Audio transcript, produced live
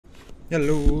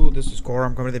Hello, this is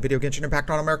Corumm coming to the video Genshin Impact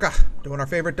on America. Doing our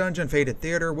favorite dungeon, Faded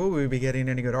Theater. Will we be getting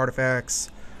any good artifacts?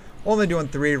 Only doing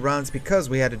 3 runs because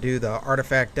we had to do the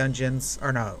artifact dungeons.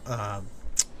 Or no,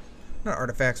 not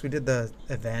artifacts. We did the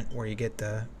event where you get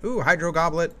the... Ooh, Hydro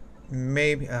Goblet.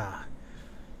 Maybe.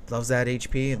 Loves that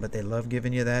HP, but they love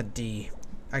giving you that D.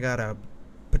 I got a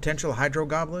potential Hydro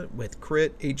Goblet with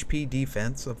crit HP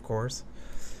defense, of course.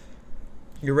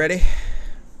 You ready?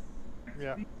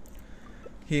 Yeah.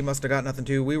 He must have got nothing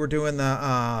too. We were doing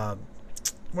the,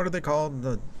 what are they called?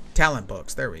 The talent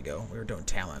books. There we go. We were doing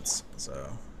talents.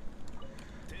 So,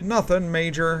 nothing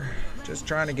major. Just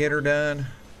trying to get her done.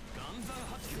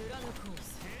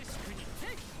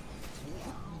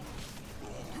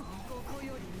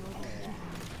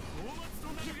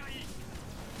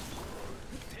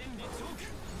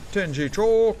 Tenji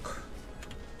Choke.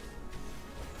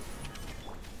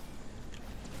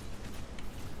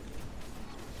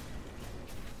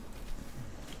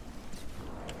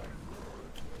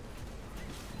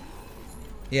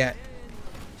 Yeah.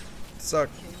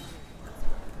 Sucked.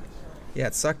 Yeah,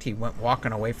 it sucked he went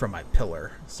walking away from my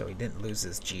pillar, so he didn't lose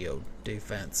his geo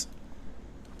defense.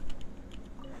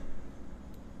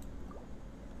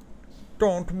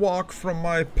 Don't walk from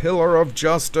my pillar of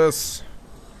justice.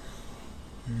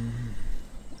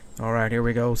 Alright, here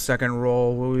we go. Second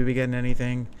roll. Will we be getting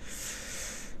anything?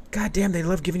 God damn, they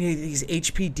love giving you these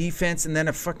HP defense and then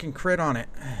a fucking crit on it.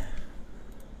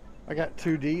 I got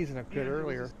 2 Ds and a crit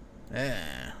earlier.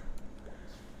 Yeah.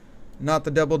 Not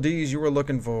the double D's you were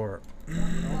looking for.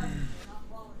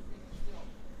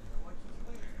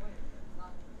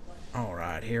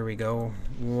 Alright, here we go.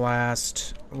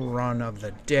 Last run of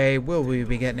the day. Will we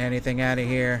be getting anything out of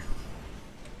here?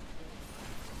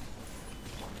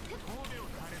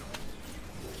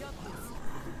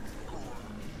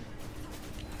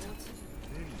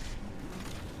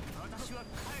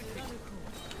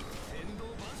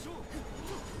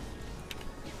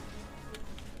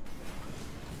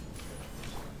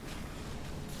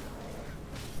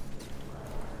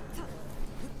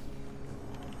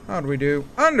 How'd we do?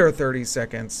 Under 30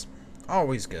 seconds.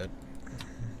 Always good.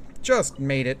 Just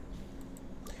made it.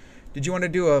 Did you want to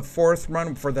do a 4th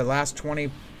run for the last 20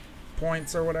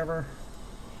 points or whatever?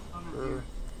 Sure.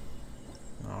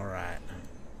 Alright.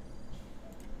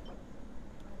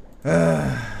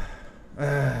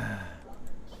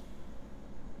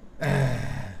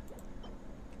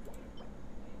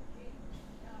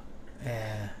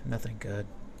 Nothing good.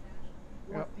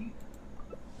 Yep.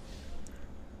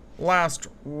 Last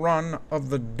run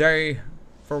of the day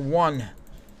for 1.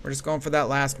 We're just going for that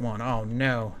last one. Oh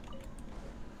no.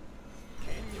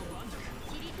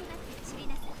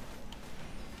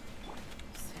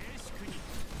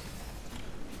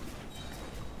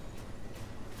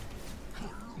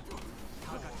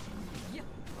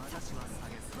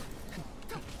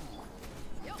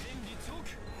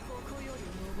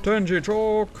 Tenji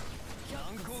Choke.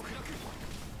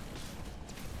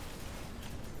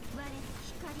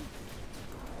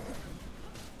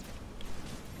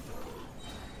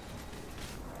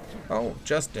 Oh,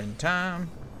 just in time.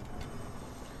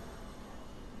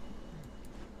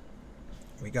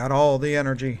 We got all the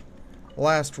energy.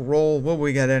 Last roll. Will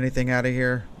we get anything out of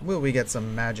here? Will we get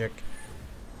some magic?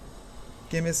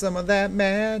 Give me some of that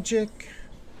magic.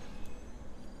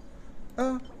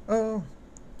 Oh, oh.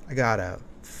 I got a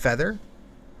feather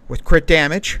with crit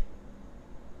damage.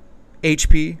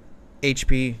 HP,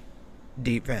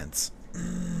 defense.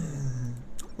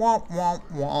 Womp, womp,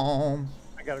 womp.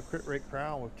 I got a crit rate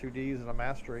crown with 2 Ds and a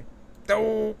mastery.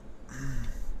 Oh,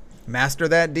 master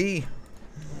that D. Yep.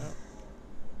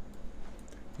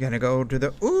 Gonna go to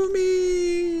the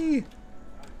Umi.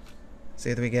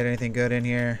 See if we get anything good in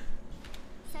here.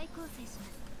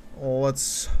 Oh,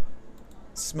 let's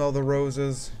smell the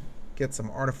roses. Get some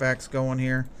artifacts going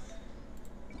here.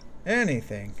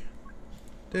 Anything.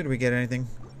 Did we get anything,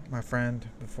 my friend,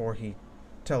 before he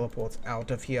teleports out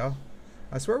of here?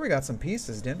 I swear we got some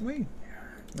pieces, didn't we?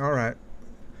 Alright.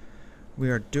 We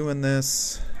are doing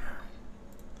this.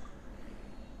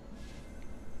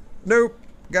 Nope.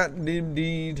 Got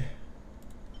indeed.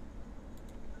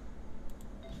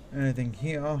 Anything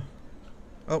here?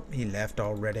 Oh, he left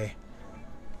already.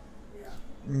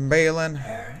 Balin.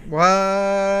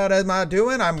 What am I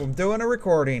doing? I'm doing a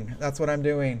recording. That's what I'm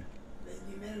doing.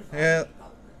 Yeah.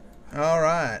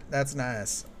 Alright. That's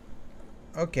nice.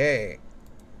 Okay.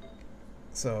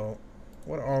 So,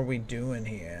 what are we doing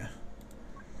here?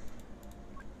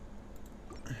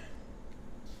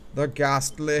 The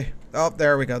ghastly. Oh,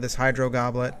 there we go. This Hydro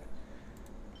Goblet.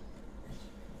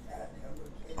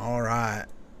 Alright.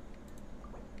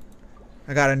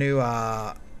 I got a new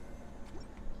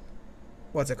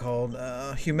what's it called?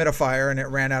 Humidifier, and it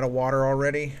ran out of water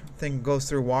already. Thing goes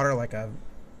through water like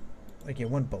you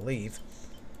wouldn't believe.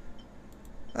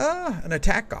 An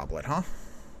attack goblet, huh?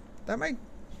 That might.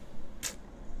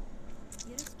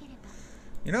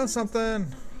 You know something?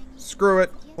 Screw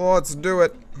it. Let's do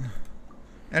it.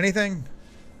 Anything?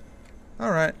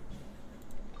 Alright.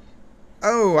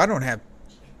 Oh, I don't have...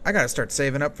 I gotta start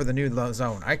saving up for the new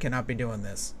zone. I cannot be doing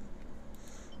this.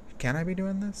 Can I be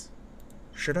doing this?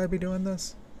 Should I be doing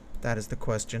this? That is the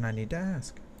question I need to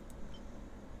ask.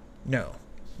 No.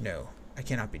 No. I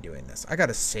cannot be doing this. I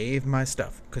gotta save my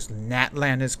stuff. Because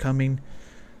Natlan is coming.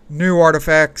 New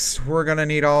artifacts. We're gonna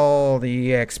need all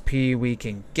the EXP we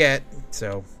can get.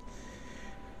 So...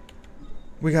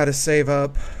 we gotta save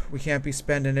up. We can't be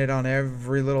spending it on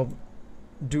every little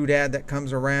doodad that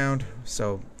comes around.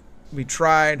 So we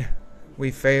tried.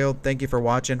 We failed. Thank you for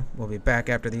watching. We'll be back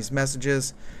after these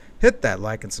messages. Hit that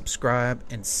like and subscribe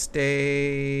and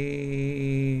stay...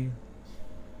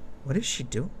 What is she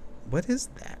doing? What is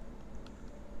that?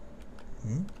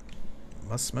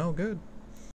 Must smell good.